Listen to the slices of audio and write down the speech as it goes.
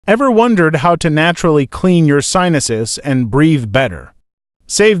Ever wondered how to naturally clean your sinuses and breathe better?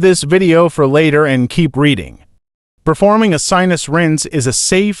 Save this video for later and keep reading. Performing a sinus rinse is a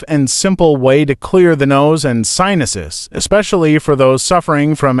safe and simple way to clear the nose and sinuses, especially for those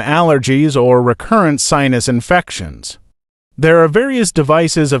suffering from allergies or recurrent sinus infections. There are various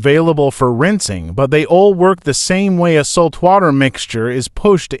devices available for rinsing, but they all work the same way. A saltwater mixture is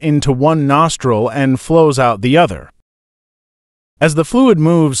pushed into one nostril and flows out the other. As the fluid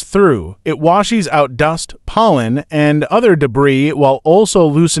moves through, it washes out dust, pollen, and other debris while also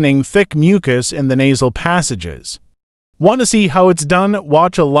loosening thick mucus in the nasal passages. Want to see how it's done?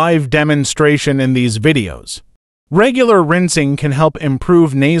 Watch a live demonstration in these videos. Regular rinsing can help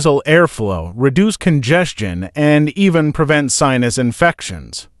improve nasal airflow, reduce congestion, and even prevent sinus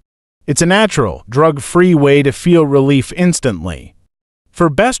infections. It's a natural, drug-free way to feel relief instantly. For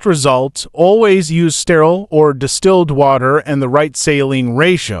best results, always use sterile or distilled water and the right saline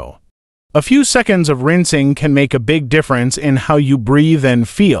ratio. A few seconds of rinsing can make a big difference in how you breathe and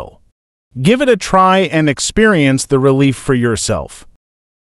feel. Give it a try and experience the relief for yourself.